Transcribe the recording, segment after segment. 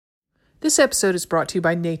This episode is brought to you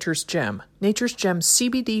by Nature's Gem. Nature's Gem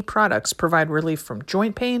CBD products provide relief from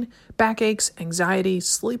joint pain, backaches, anxiety,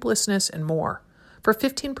 sleeplessness, and more. For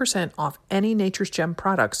 15% off any Nature's Gem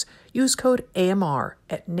products, use code AMR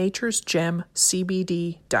at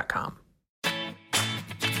naturesgemcbd.com.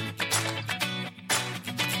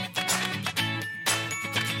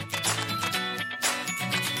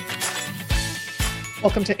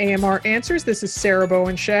 Welcome to AMR Answers. This is Sarah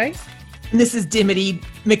Bowen Shea. And this is Dimity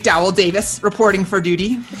McDowell Davis reporting for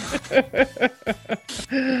duty.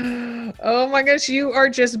 Oh my gosh, you are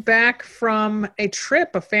just back from a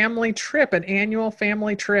trip, a family trip, an annual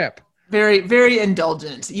family trip. Very, very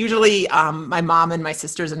indulgent. Usually my mom and my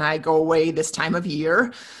sisters and I go away this time of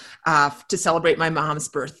year to celebrate my mom's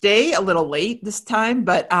birthday, a little late this time,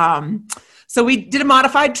 but so we did a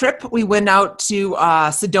modified trip. We went out to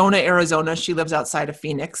Sedona, Arizona. She lives outside of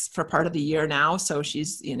Phoenix for part of the year now. So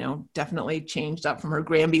she's, definitely changed up from her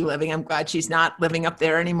Granby living. I'm glad she's not living up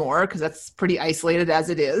there anymore because that's pretty isolated as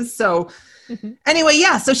it is. So anyway,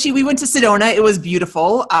 yeah. So we went to Sedona. It was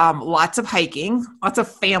beautiful. Lots of hiking, lots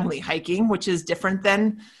of family hiking, which is different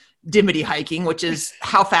than Dimity hiking, which is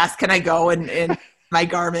how fast can I go and my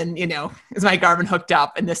Garmin, is my Garmin hooked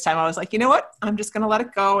up? And this time I was like, you know what? I'm just going to let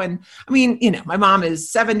it go. And I mean, my mom is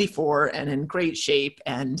 74 and in great shape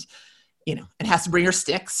and, and has to bring her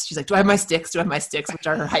sticks. She's like, do I have my sticks? Do I have my sticks? Which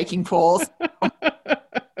are her hiking poles.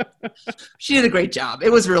 She did a great job. It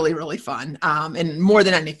was really, really fun. And more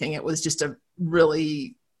than anything, it was just it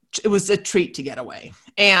was a treat to get away.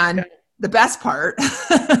 And the best part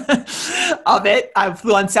of it, I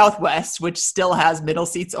flew on Southwest, which still has middle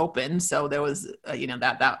seats open. So there was,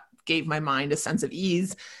 that gave my mind a sense of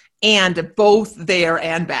ease. And both there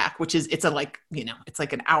and back, it's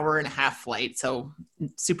like an hour and a half flight. So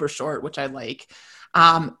super short, which I like.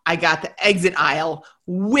 I got the exit aisle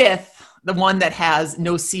with the one that has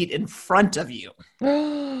no seat in front of you,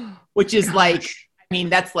 which is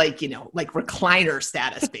that's like recliner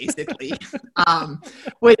status basically.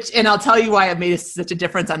 And I'll tell you why it made such a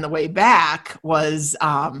difference on the way back was,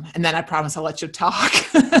 and then I promise I'll let you talk.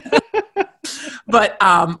 But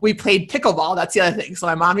we played pickleball. That's the other thing. So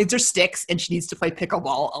my mom needs her sticks and she needs to play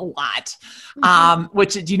pickleball a lot.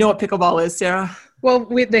 Which, do you know what pickleball is, Sarah? Well,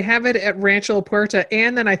 they have it at Rancho La Puerta.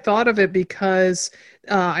 And then I thought of it because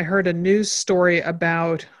I heard a news story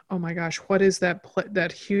about, oh my gosh, what is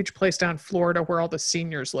that huge place down in Florida where all the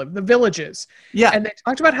seniors live? The Villages. Yeah. And they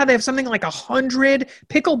talked about how they have something like 100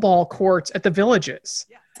 pickleball courts at the Villages.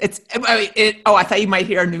 Yeah. I thought you might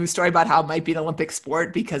hear a news story about how it might be an Olympic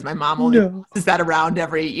sport because my mom only uses that around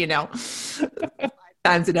every,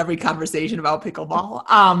 times in every conversation about pickleball.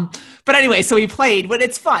 But anyway, so we played, but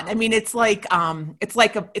it's fun. I mean, it's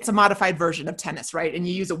it's a modified version of tennis, right? And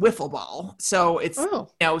you use a wiffle ball. So it's,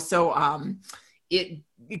 it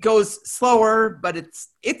goes slower, but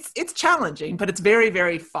it's challenging, but it's very,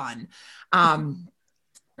 very fun.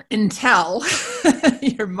 Until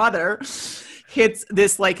your mother hits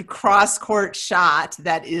this cross court shot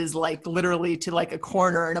that is literally to a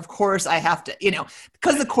corner. And of course I have to,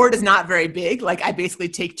 because the court is not very big, I basically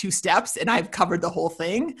take 2 steps and I've covered the whole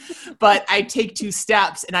thing, but I take 2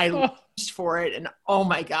 steps and I reached for it. And oh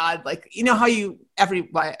my God, how I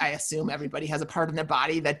assume everybody has a part in their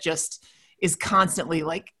body that just is constantly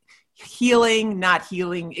healing, not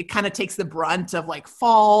healing. It kind of takes the brunt of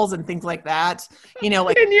falls and things like that, in your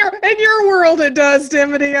world, it does,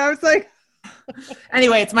 Dimity. I was like,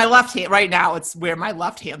 anyway, it's my left hand right now. It's where my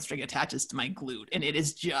left hamstring attaches to my glute. And it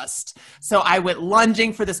is so I went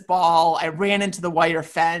lunging for this ball. I ran into the wire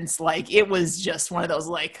fence. it was just one of those,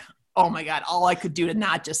 oh my God, all I could do to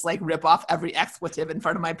not just rip off every expletive in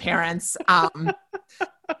front of my parents.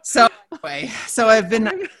 So I've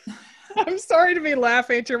been, I'm sorry to be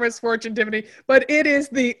laughing at your misfortune, Dimity, but it is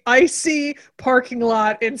the icy parking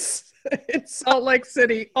lot in Salt Lake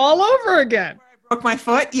City all over again. Broke my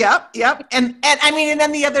foot. Yep. And I mean, and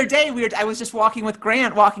then the other day I was just walking with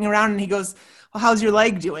Grant, walking around, and he goes, well, how's your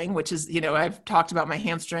leg doing? Which is, I've talked about my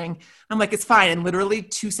hamstring. I'm like, it's fine. And literally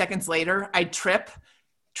 2 seconds later, I trip,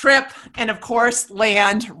 and of course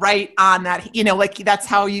land right on that, that's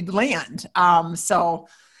how you'd land. So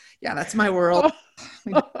yeah, that's my world.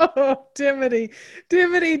 Oh, Dimity.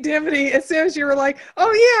 As soon as you were like,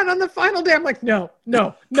 oh yeah. And on the final day, I'm like, no.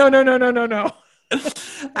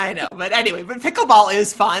 I know, but anyway, but pickleball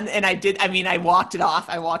is fun. And I walked it off.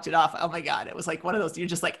 Oh my God. It was one of those, you're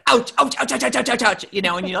just ouch, ouch, ouch, ouch, ouch, ouch, ouch, ouch,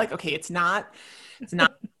 and you're like, okay, it's not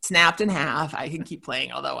snapped in half. I can keep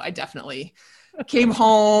playing. Although I definitely came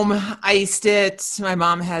home, iced it. My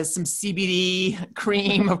mom has some CBD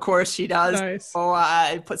cream. Of course she does. Nice. So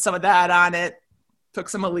I put some of that on it, took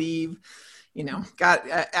some Aleve,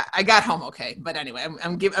 I got home okay. But anyway,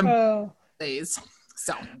 I'm Oh. days.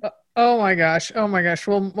 So. Oh my gosh. Oh my gosh.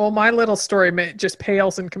 Well, my little story just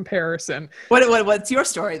pales in comparison. What's your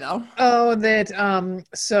story though? Oh, that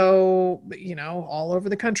so all over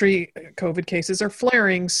the country, COVID cases are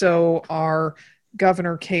flaring. So our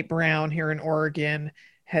governor Kate Brown here in Oregon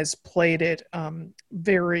has played it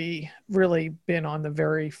really been on the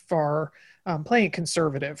very far playing it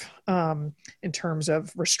conservative in terms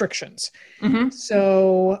of restrictions. Mm-hmm.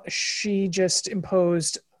 So she just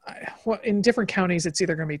imposed in different counties, it's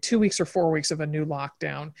either going to be 2 weeks or 4 weeks of a new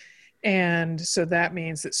lockdown. And so that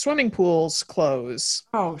means that swimming pools close.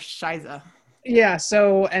 Oh, shiza. Yeah.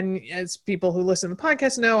 So, and as people who listen to the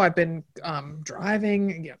podcast know, I've been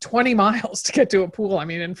driving 20 miles to get to a pool. I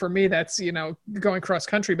mean, and for me, that's, going cross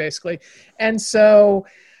country basically. And so,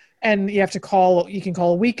 and you can call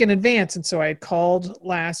a week in advance. And so I had called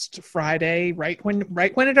last Friday, right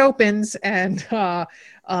when it opens, and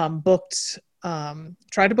booked,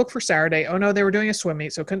 tried to book for Saturday. Oh no, they were doing a swim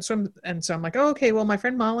meet, so couldn't swim. And so I'm like, oh, okay, well, my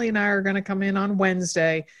friend Molly and I are going to come in on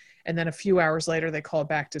Wednesday. And then a few hours later, they called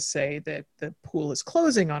back to say that the pool is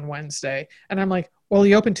closing on Wednesday. And I'm like, well,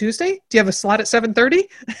 you open Tuesday? Do you have a slot at 7:30?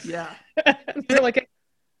 Yeah. They're like,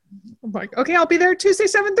 I'm like, okay, I'll be there Tuesday,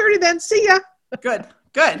 7:30 then. See ya. Good.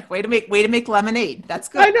 Way to make lemonade. That's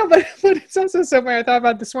good. I know, but it's also so funny. I thought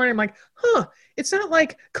about it this morning. I'm like, it's not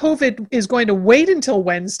like COVID is going to wait until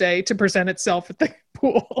Wednesday to present itself at the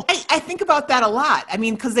pool. I think about that a lot. I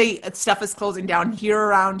mean, because stuff is closing down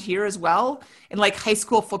around here as well. And like high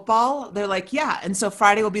school football, they're like, yeah. And so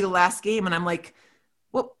Friday will be the last game. And I'm like,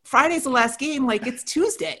 well, Friday's the last game. Like it's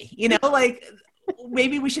Tuesday, like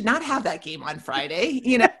maybe we should not have that game on Friday.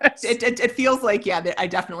 It feels like, I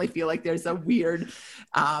definitely feel like there's a weird,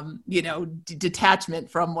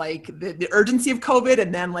 detachment from like the urgency of COVID.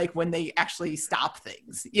 And then like when they actually stop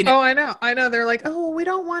things, Oh, I know. They're like, oh, we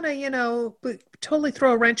don't want to, totally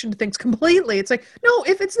throw a wrench into things completely. It's like, no,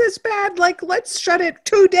 if it's this bad, like, let's shut it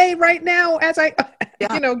today right now as I,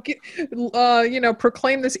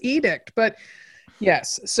 proclaim this edict. But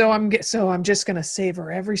yes, so I'm just going to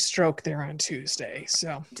savor every stroke there on Tuesday.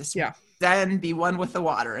 So then be one with the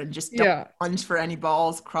water and just don't plunge for any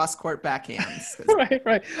balls, cross court backhands.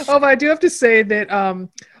 Right. Oh, but I do have to say that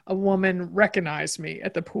a woman recognized me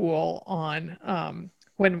at the pool on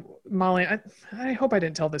when Molly, I hope I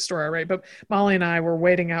didn't tell this story right, but Molly and I were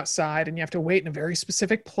waiting outside, and you have to wait in a very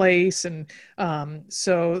specific place. And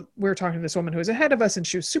so we were talking to this woman who was ahead of us, and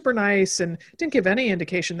she was super nice and didn't give any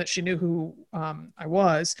indication that she knew who I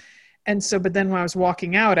was. And so, but then when I was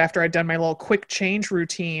walking out after I'd done my little quick change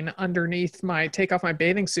routine take off my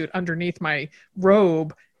bathing suit underneath my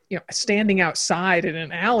robe, standing outside in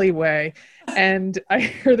an alleyway, and I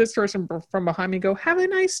hear this person from behind me go, "Have a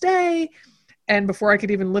nice day." And before I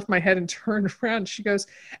could even lift my head and turn around, she goes,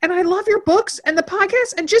 "And I love your books and the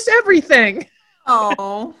podcast and just everything."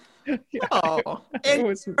 Oh, yeah, oh, and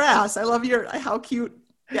was, grass. I love how cute.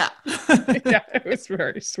 Yeah. Yeah, it was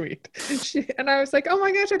very sweet. And I was like, "Oh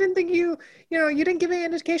my gosh, I didn't think you didn't give me an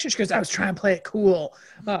indication." She goes, "I was trying to play it cool."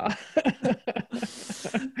 That's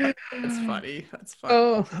funny.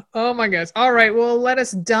 Oh my gosh. All right. Well, let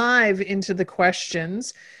us dive into the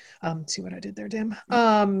questions. See what I did there, Dim?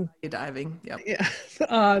 You're diving. Yep.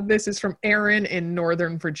 Yeah. This is from Erin in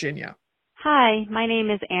Northern Virginia. Hi, my name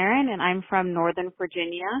is Erin, and I'm from Northern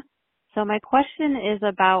Virginia. So my question is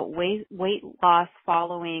about weight loss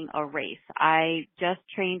following a race. I just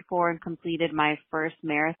trained for and completed my first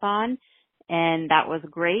marathon, and that was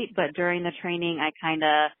great. But during the training, I kind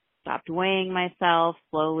of stopped weighing myself,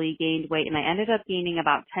 slowly gained weight, and I ended up gaining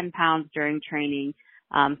about 10 pounds during training.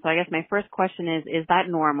 So I guess my first question is that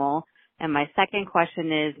normal? And my second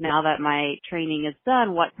question is, now that my training is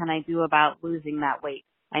done, what can I do about losing that weight?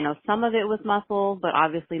 I know some of it was muscle, but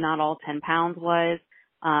obviously not all 10 pounds was.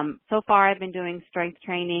 So far I've been doing strength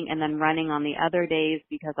training and then running on the other days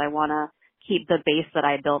because I want to keep the base that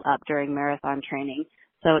I built up during marathon training.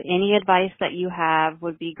 So any advice that you have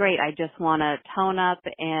would be great. I just want to tone up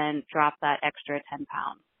and drop that extra 10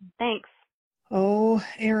 pounds. Thanks. Oh,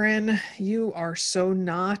 Erin, you are so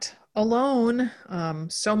not alone.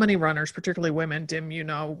 So many runners, particularly women, Dim,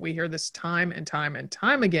 we hear this time and time and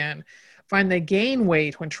time again, find they gain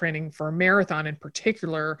weight when training for a marathon in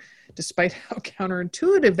particular, despite how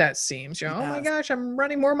counterintuitive that seems. Oh my gosh, I'm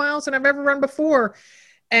running more miles than I've ever run before.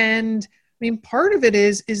 And I mean, part of it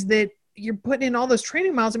is that you're putting in all those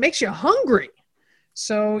training miles. It makes you hungry.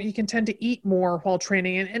 So you can tend to eat more while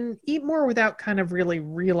training and eat more without kind of really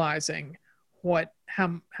realizing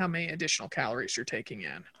how many additional calories you're taking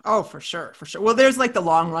in. Oh, for sure. For sure. Well, there's like the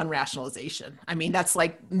long run rationalization. I mean, that's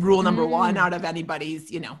like rule number one out of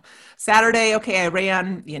anybody's, Saturday. Okay. I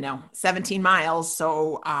ran, 17 miles.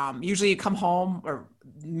 So, usually you come home, or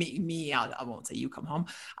I won't say you come home.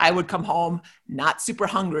 I would come home not super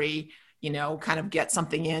hungry, kind of get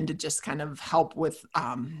something in to just kind of help with,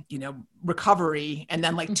 recovery. And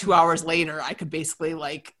then like 2 hours later, I could basically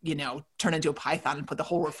turn into a python and put the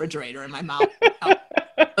whole refrigerator in my mouth.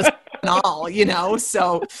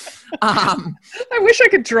 So I wish I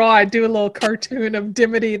could draw. I'd do a little cartoon of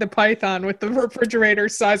Dimity the python with the refrigerator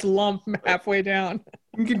size lump halfway down.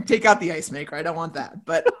 You can take out the ice maker. I don't want that.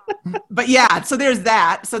 But yeah, so there's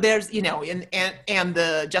that. So there's, and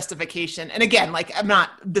the justification. And again,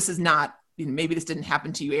 this is not, maybe this didn't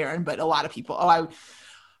happen to you, Erin, but a lot of people, I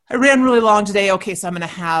ran really long today. Okay, so I'm going to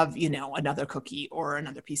have, another cookie or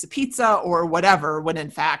another piece of pizza or whatever, when in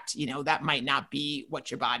fact, that might not be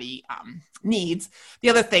what your body needs. The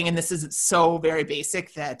other thing, and this is so very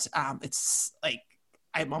basic that it's like,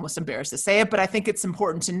 I'm almost embarrassed to say it, but I think it's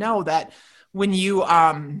important to know that when you do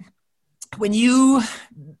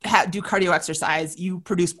cardio exercise, you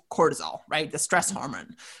produce cortisol, right? The stress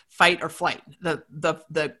hormone, fight or flight,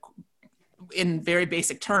 the in very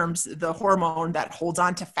basic terms, the hormone that holds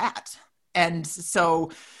on to fat. And so,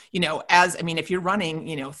 if you're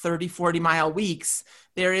running, 30, 40 mile weeks,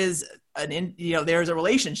 there is there's a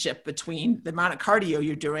relationship between the amount of cardio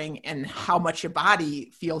you're doing and how much your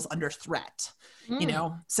body feels under threat,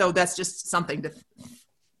 so that's just something to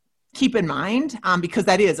keep in mind, because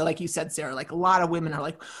that is, like you said, Sarah, like a lot of women are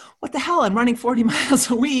like, what the hell? I'm running 40 miles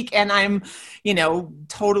a week and I'm,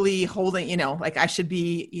 totally holding, like I should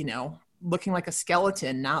be, looking like a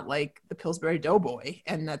skeleton, not like the Pillsbury Doughboy.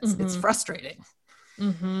 And that's, it's frustrating.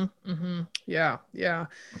 Mm-hmm. Mm-hmm. Yeah. Yeah.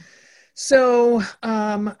 So,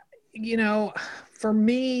 for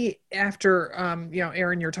me, after,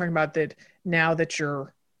 Erin, you're talking about that now that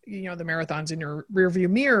you're, the marathon's in your rearview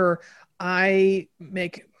mirror, I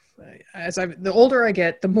make, the older I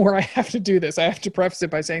get, the more I have to do this. I have to preface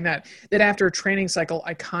it by saying that after a training cycle,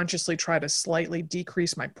 I consciously try to slightly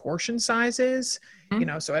decrease my portion sizes,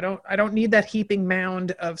 so I don't need that heaping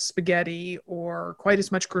mound of spaghetti or quite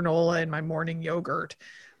as much granola in my morning yogurt.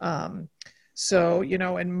 So,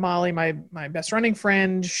 and Molly, my best running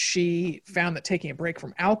friend, she found that taking a break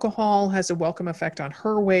from alcohol has a welcome effect on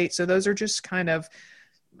her weight. So those are just kind of,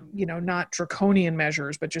 not draconian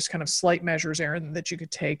measures, but just kind of slight measures, Erin, that you could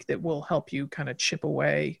take that will help you kind of chip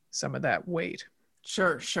away some of that weight.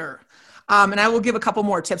 Sure. And I will give a couple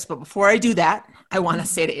more tips, but before I do that, I want to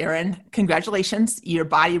say to Erin, congratulations, your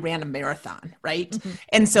body ran a marathon, right? Mm-hmm.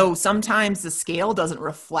 And so sometimes the scale doesn't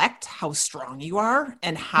reflect how strong you are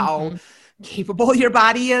and how capable your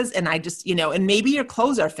body is. And I just, and maybe your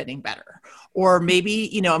clothes are fitting better, or maybe,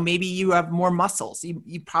 maybe you have more muscles.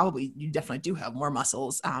 You definitely do have more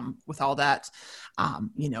muscles with all that,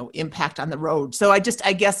 impact on the road. So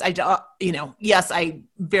yes, I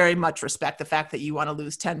very much respect the fact that you want to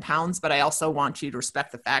lose 10 pounds, but I also want you to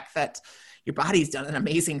respect the fact that your body's done an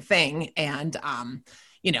amazing thing. And,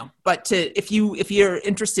 but if you're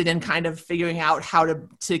interested in kind of figuring out how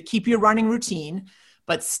to keep your running routine,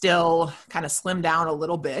 but still kind of slim down a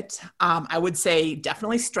little bit, I would say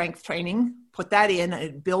definitely strength training, put that in.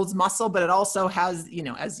 It builds muscle, but it also has,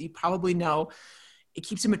 as you probably know, it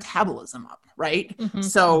keeps your metabolism up, right? Mm-hmm.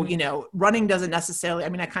 So, running doesn't necessarily,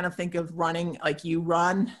 I kind of think of running like you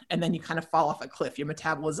run and then you kind of fall off a cliff. Your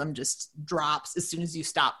metabolism just drops as soon as you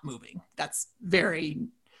stop moving. That's very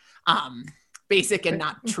basic and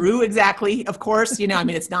not true exactly, of course.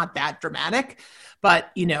 It's not that dramatic,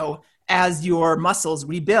 but, as your muscles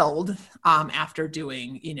rebuild after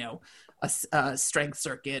doing, a strength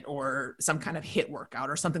circuit or some kind of HIIT workout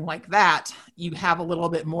or something like that, you have a little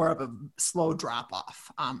bit more of a slow drop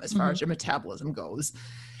off as far as your metabolism goes.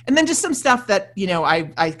 And then just some stuff that,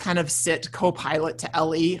 I kind of sit co-pilot to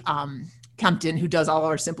Ellie Kempton, who does all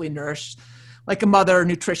our Simply Nourished Like a Mother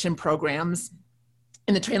nutrition programs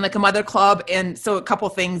in the Train Like a Mother Club. And so a couple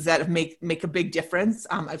things that make a big difference.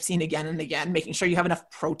 I've seen again and again, making sure you have enough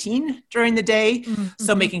protein during the day. Mm-hmm.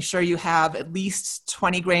 So making sure you have at least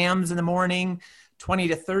 20 grams in the morning, 20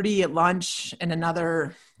 to 30 at lunch, and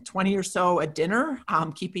another 20 or so at dinner,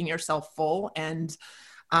 keeping yourself full. And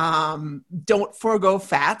don't forego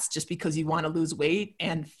fats just because you want to lose weight.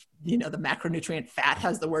 And, the macronutrient fat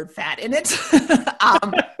has the word fat in it.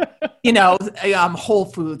 Whole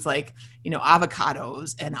foods like,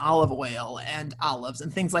 avocados and olive oil and olives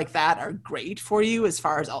and things like that are great for you as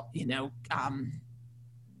far as,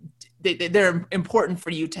 they're important for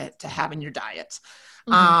you to have in your diet.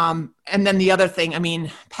 Mm-hmm. And then the other thing, I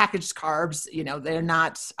mean, packaged carbs, they're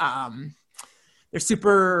not, they're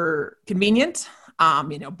super convenient.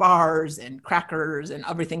 Bars and crackers and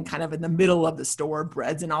everything kind of in the middle of the store,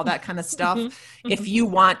 breads and all that kind of stuff. Mm-hmm. If you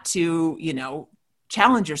want to,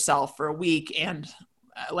 challenge yourself for a week and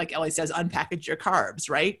like Ellie says, unpackage your carbs,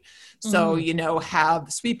 right? Mm-hmm. So,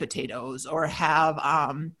 have sweet potatoes or have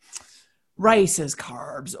rice as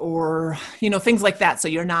carbs or, things like that. So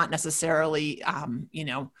you're not necessarily,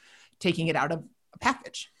 taking it out of a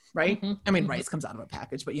package. Right. Mm-hmm. I mean, rice comes out of a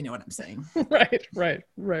package, but you know what I'm saying? Right.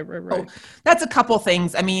 So that's a couple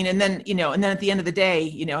things. I mean, and then at the end of the day,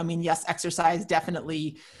 yes, exercise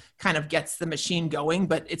definitely kind of gets the machine going,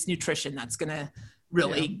 but it's nutrition that's going to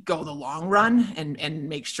really go the long run and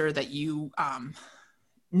make sure that you,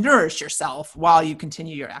 nourish yourself while you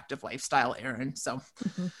continue your active lifestyle, Erin. So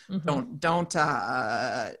don't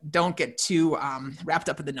get too, wrapped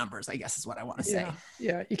up in the numbers, I guess is what I want to say.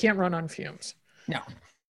 Yeah. You can't run on fumes. No.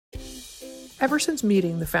 Ever since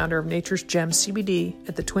meeting the founder of Nature's Gem CBD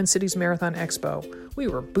at the Twin Cities Marathon Expo, we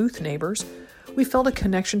were booth neighbors. We felt a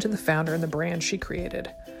connection to the founder and the brand she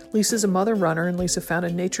created. Lisa's a mother runner, and Lisa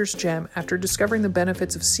founded Nature's Gem after discovering the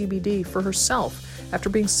benefits of CBD for herself after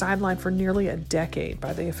being sidelined for nearly a decade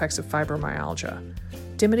by the effects of fibromyalgia.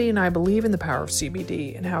 Dimity and I believe in the power of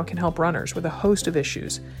CBD and how it can help runners with a host of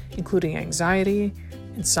issues, including anxiety,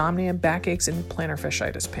 insomnia, backaches, and plantar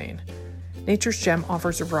fasciitis pain. Nature's Gem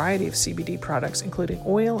offers a variety of CBD products, including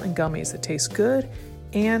oil and gummies that taste good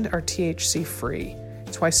and are THC-free.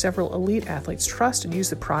 It's why several elite athletes trust and use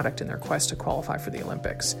the product in their quest to qualify for the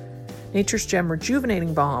Olympics. Nature's Gem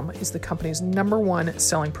Rejuvenating Balm is the company's #1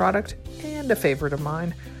 selling product and a favorite of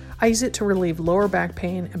mine. I use it to relieve lower back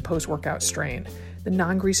pain and post-workout strain. The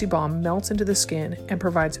non-greasy balm melts into the skin and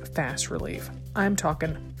provides fast relief. I'm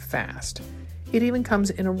talking fast. It even comes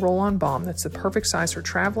in a roll-on balm that's the perfect size for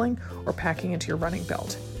traveling or packing into your running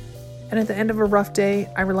belt. And at the end of a rough day,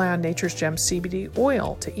 I rely on Nature's Gem CBD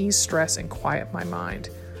oil to ease stress and quiet my mind.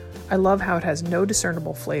 I love how it has no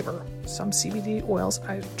discernible flavor. Some CBD oils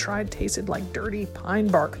I've tried tasted like dirty pine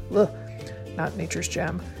bark. Ugh, not Nature's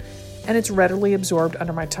Gem. And it's readily absorbed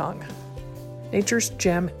under my tongue. Nature's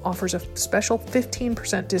Gem offers a special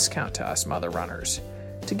 15% discount to us mother runners.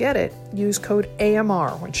 To get it, use code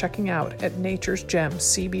AMR when checking out at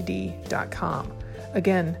naturesgemcbd.com.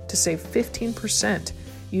 Again, to save 15%,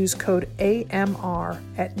 use code AMR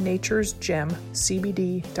at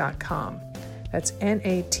naturesgemcbd.com. That's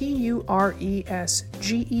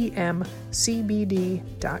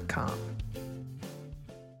naturesgemcbd.com.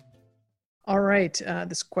 All right,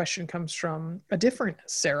 this question comes from a different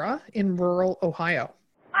Sarah in rural Ohio.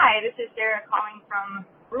 Hi, this is Sarah calling from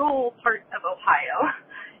rural parts of Ohio.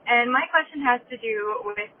 And my question has to do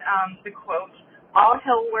with the quote, all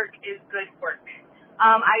hill work is good work.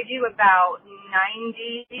 I do about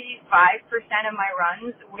 95% of my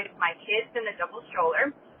runs with my kids in the double stroller.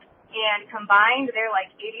 And combined, they're like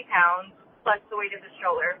 80 pounds plus the weight of the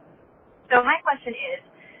stroller. So my question is,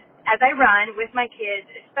 as I run with my kids,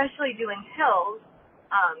 especially doing hills,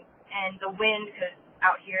 and the wind, because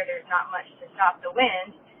out here there's not much to stop the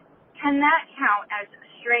wind, can that count as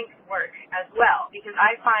strength work as well? Because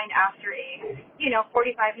I find after a,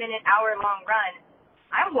 45-minute, hour-long run,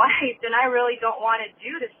 I'm wiped and I really don't want to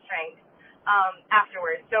do the strength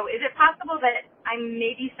afterwards. So is it possible that I'm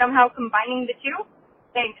maybe somehow combining the two?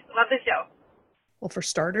 Thanks. Love the show. Well, for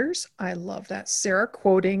starters, I love that Sarah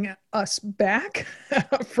quoting us back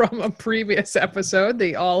from a previous episode.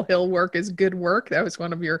 The all hill work is good work. That was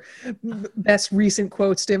one of your best recent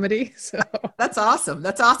quotes, Dimity. So that's awesome.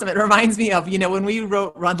 That's awesome. It reminds me of, when we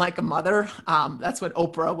wrote Run Like a Mother, that's when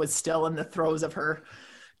Oprah was still in the throes of her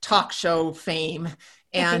talk show fame.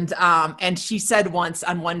 And she said once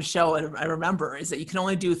on one show, and I remember, is that you can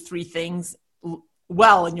only do 3 things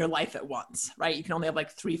well in your life at once, right? You can only have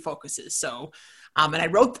like 3 focuses. So, and I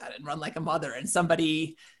wrote that in Run Like a Mother, and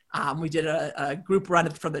somebody, we did a group run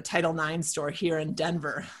from the Title IX store here in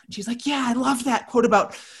Denver. And she's like, yeah, I love that quote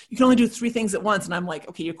about you can only do 3 things at once. And I'm like,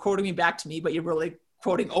 okay, you're quoting me back to me, but you're really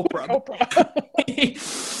quoting Oprah.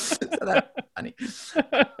 So that's funny.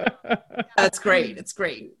 That's great. It's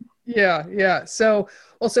great. Yeah. So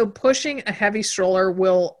pushing a heavy stroller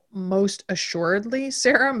will most assuredly,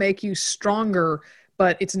 Sarah, make you stronger,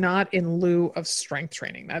 but it's not in lieu of strength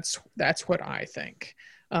training. That's what I think.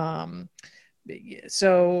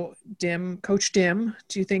 So Coach Dim,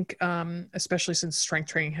 do you think, especially since strength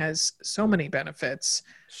training has so many benefits,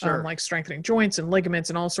 sure, like strengthening joints and ligaments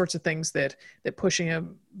and all sorts of things, that pushing a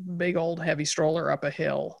big old heavy stroller up a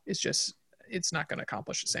hill is just, it's not going to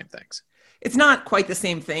accomplish the same things? It's not quite the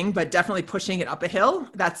same thing, but definitely pushing it up a hill.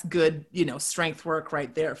 That's good, strength work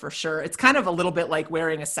right there for sure. It's kind of a little bit like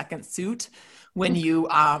wearing a second suit when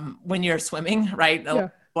you're swimming, right? Yeah.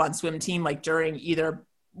 On swim team, like during either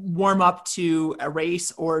warm up to a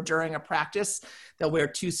race or during a practice, they'll wear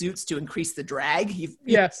two suits to increase the drag. You've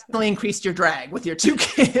definitely increased your drag with your two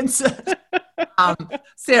kids,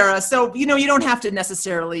 Sarah. So, you don't have to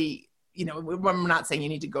necessarily, we're not saying you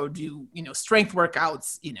need to go do, strength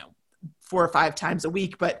workouts, 4 or 5 times a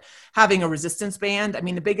week, but having a resistance band. I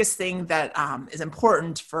mean, the biggest thing that is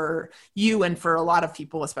important for you and for a lot of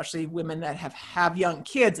people, especially women that have young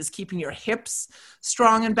kids, is keeping your hips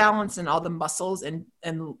strong and balanced and all the muscles and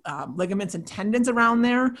ligaments and tendons around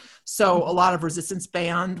there. So a lot of resistance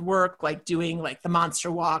band work, like doing like the monster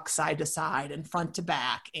walk side to side and front to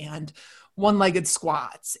back and one-legged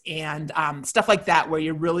squats and stuff like that, where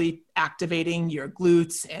you're really activating your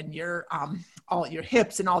glutes and your all your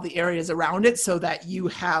hips and all the areas around it, so that you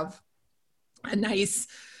have a nice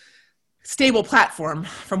stable platform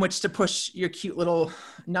from which to push your cute little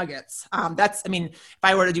nuggets. If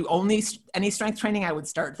I were to do only any strength training, I would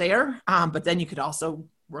start there. But then you could also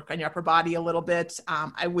work on your upper body a little bit.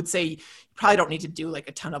 I would say you probably don't need to do like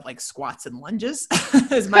a ton of like squats and lunges.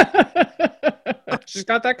 She's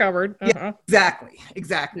got that covered. Yeah,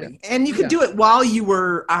 exactly. Yeah. And you could do it while you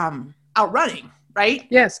were out running, right?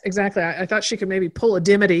 Yes, exactly. I thought she could maybe pull a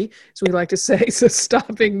dimity, as we like to say. So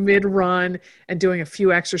stopping mid-run and doing a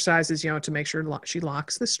few exercises, to make sure she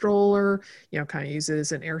locks the stroller, kind of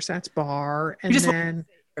uses an AirSats bar. And then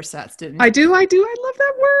AirSats, didn't you? I do. I love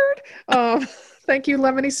that word. Thank you,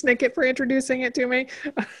 Lemony Snicket, for introducing it to me.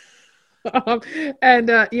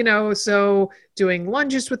 So doing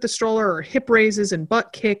lunges with the stroller or hip raises and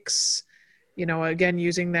butt kicks, again,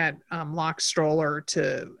 using that lock stroller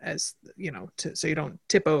so you don't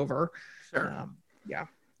tip over. Sure. Yeah.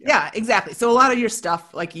 Yeah, exactly. So a lot of your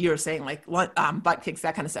stuff, like you were saying, like butt kicks,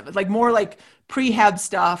 that kind of stuff, it's like more like prehab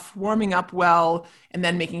stuff, warming up well, and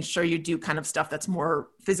then making sure you do kind of stuff that's more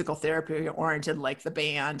physical therapy oriented, like the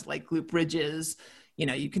band, like glute bridges.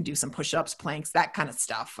 You can do some push-ups, planks, that kind of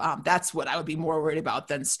stuff. That's what I would be more worried about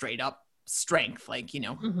than straight up strength, like,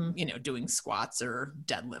 doing squats or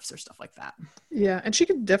deadlifts or stuff like that. Yeah. And she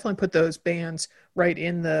could definitely put those bands right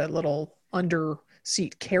in the little under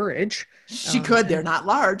seat carriage. She could. They're not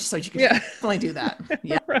large, so you could definitely do that.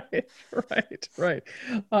 Yeah. Right.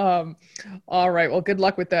 All right. Well, good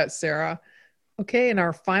luck with that, Sarah. Okay, and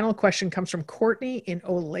our final question comes from Courtney in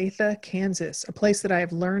Olathe, Kansas, a place that I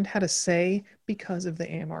have learned how to say because of the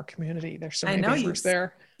AMR community. There's so many numbers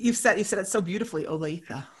there. You've said it so beautifully,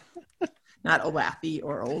 Olathe. Not Olathe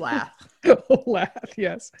or Olath. Olath,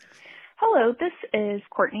 yes. Hello, this is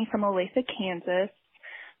Courtney from Olathe, Kansas.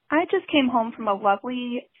 I just came home from a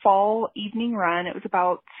lovely fall evening run. It was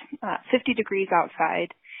about 50 degrees outside.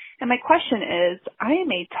 And my question is, I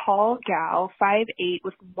am a tall gal, 5'8",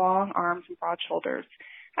 with long arms and broad shoulders.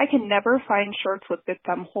 I can never find shorts with good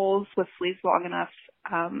thumb holes with sleeves long enough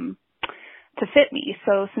to fit me.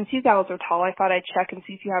 So since you gals are tall, I thought I'd check and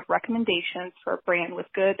see if you have recommendations for a brand with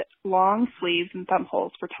good long sleeves and thumb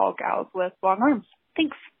holes for tall gals with long arms.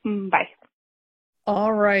 Thanks. Bye.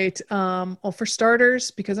 All right. Well, for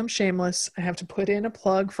starters, because I'm shameless, I have to put in a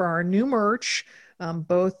plug for our new merch.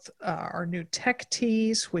 Both our new tech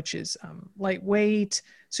tees, which is lightweight,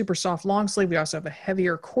 super soft long sleeve. We also have a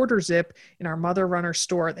heavier quarter zip in our Mother Runner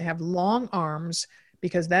store. They have long arms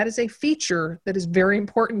because that is a feature that is very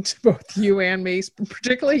important to both you and me,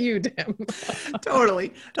 particularly you, Tim.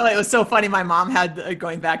 Totally. It was so funny. My mom had,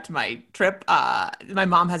 going back to my trip, my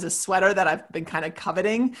mom has a sweater that I've been kind of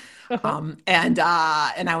coveting. And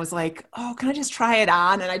I was like, oh, can I just try it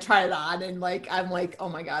on? And I try it on and I'm like, oh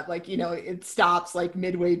my God, it stops like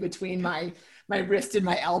midway between my wrist and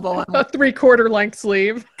my elbow. A 3/4 length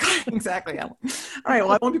sleeve. Exactly. All right.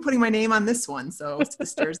 Well, I won't be putting my name on this one. So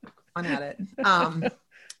sisters, on at it.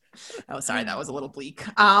 Oh, sorry. That was a little bleak.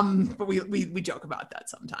 But we joke about that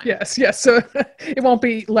sometimes. Yes. So it won't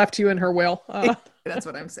be left to you in her will. That's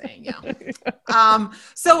what I'm saying. Yeah.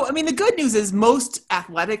 So, the good news is most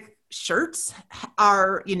athletic shirts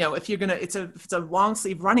are, if you're going to, it's a long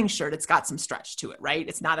sleeve running shirt, it's got some stretch to it, right?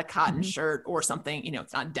 It's not a cotton shirt or something,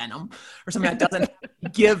 it's not denim or something that doesn't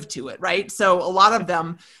give to it. Right. So a lot of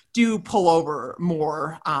them do pull over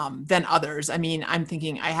more, than others. I'm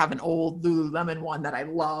thinking I have an old Lululemon one that I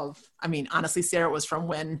love. Honestly, Sarah, it was from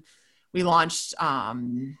when we launched,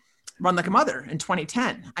 Run Like a Mother in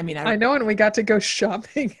 2010. I mean, I know, and we got to go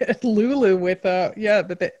shopping at Lulu with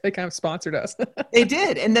but they kind of sponsored us. They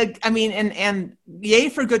did. And yay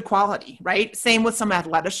for good quality, right? Same with some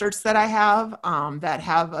Athleta shirts that I have that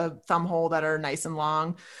have a thumb hole that are nice and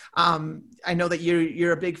long. I know that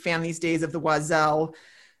you're a big fan these days of the Oiselle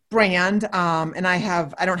brand. And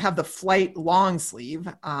I don't have the Flight long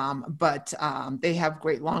sleeve, but they have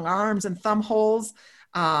great long arms and thumb holes.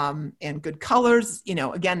 And good colors,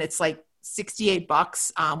 again, it's like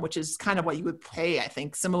 $68, which is kind of what you would pay, I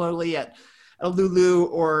think, similarly at a Lulu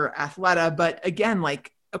or Athleta. But again,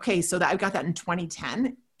 like, okay, so that I got that in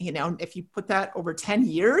 2010, if you put that over 10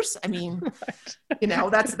 years, I mean, right.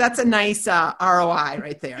 That's a nice ROI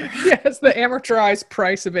right there. Yes. The amortized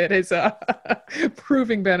price of it is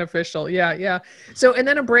proving beneficial. Yeah. So, and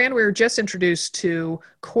then a brand we were just introduced to,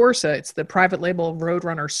 Corsa. It's the private label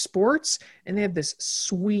Roadrunner Sports. And they have this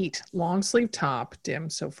sweet long sleeve top, Dim,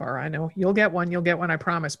 so far. I know you'll get one, I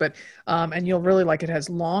promise. But, and you'll really like it. It has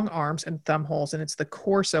long arms and thumb holes, and it's the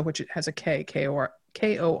Corsa, which it has a K-O-R-S-A.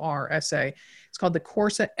 It's called the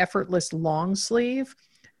Corsa Effortless Long Sleeve.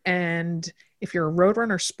 And if you're a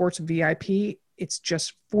Roadrunner Sports VIP, it's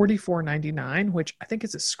just $44.99, which I think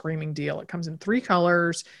is a screaming deal. It comes in 3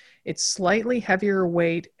 colors. It's slightly heavier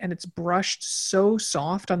weight, and it's brushed so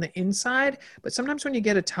soft on the inside. But sometimes when you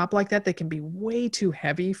get a top like that, they can be way too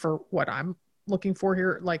heavy for what I'm looking for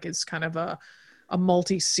here. Like it's kind of a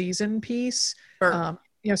multi-season piece. Sure.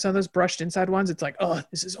 Some of those brushed inside ones, it's like, oh,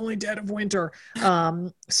 this is only dead of winter.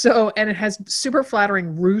 And it has super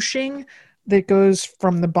flattering ruching that goes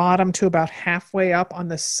from the bottom to about halfway up on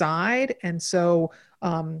the side. And so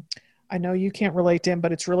I know you can't relate to him,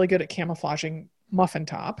 but it's really good at camouflaging muffin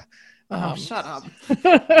top. Shut up.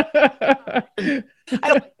 I don't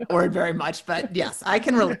like that word very much, but yes, I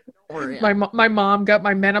can relate. My mom got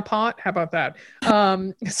my Menopot. How about that?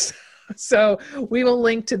 So we will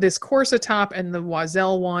link to this Corsa top and the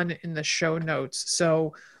Oiselle one in the show notes.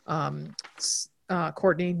 So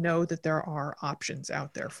Courtney, know that there are options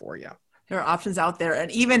out there for you. There are options out there.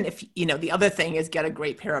 And even if, the other thing is get a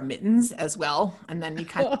great pair of mittens as well. And then you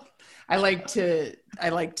kind of, I like to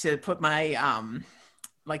put my,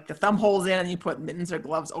 like the thumb holes in, and you put mittens or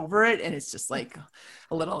gloves over it. And it's just like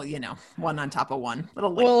a little, one on top of one.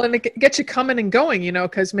 Well, and it gets you coming and going,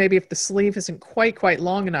 because maybe if the sleeve isn't quite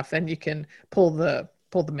long enough, then you can pull the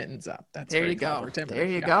mittens up. That's there you go. There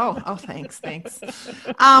you go. Oh, thanks.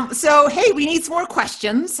 So, hey, we need some more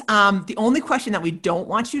questions. The only question that we don't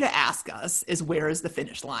want you to ask us is, where is the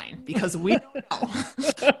finish line? Because we don't know.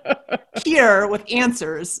 Here with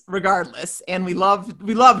answers regardless, and we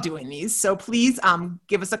love doing these. So please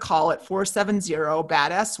give us a call at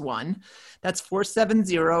 470-BADASS1. That's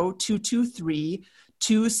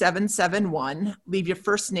 470-223-2771. Leave your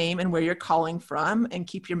first name and where you're calling from, and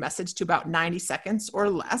keep your message to about 90 seconds or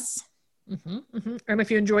less. Mm-hmm, mm-hmm. And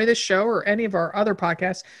if you enjoy this show or any of our other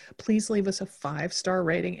podcasts, please leave us a 5-star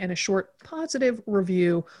rating and a short positive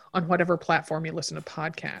review on whatever platform you listen to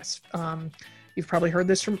podcasts. You've probably heard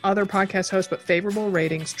this from other podcast hosts, but favorable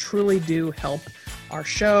ratings truly do help our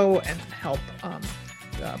show and help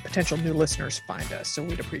potential new listeners find us. So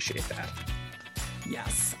we'd appreciate that.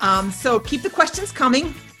 Yes. So keep the questions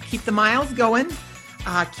coming. Keep the miles going.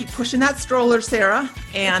 Keep pushing that stroller, Sarah.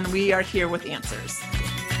 And we are here with answers.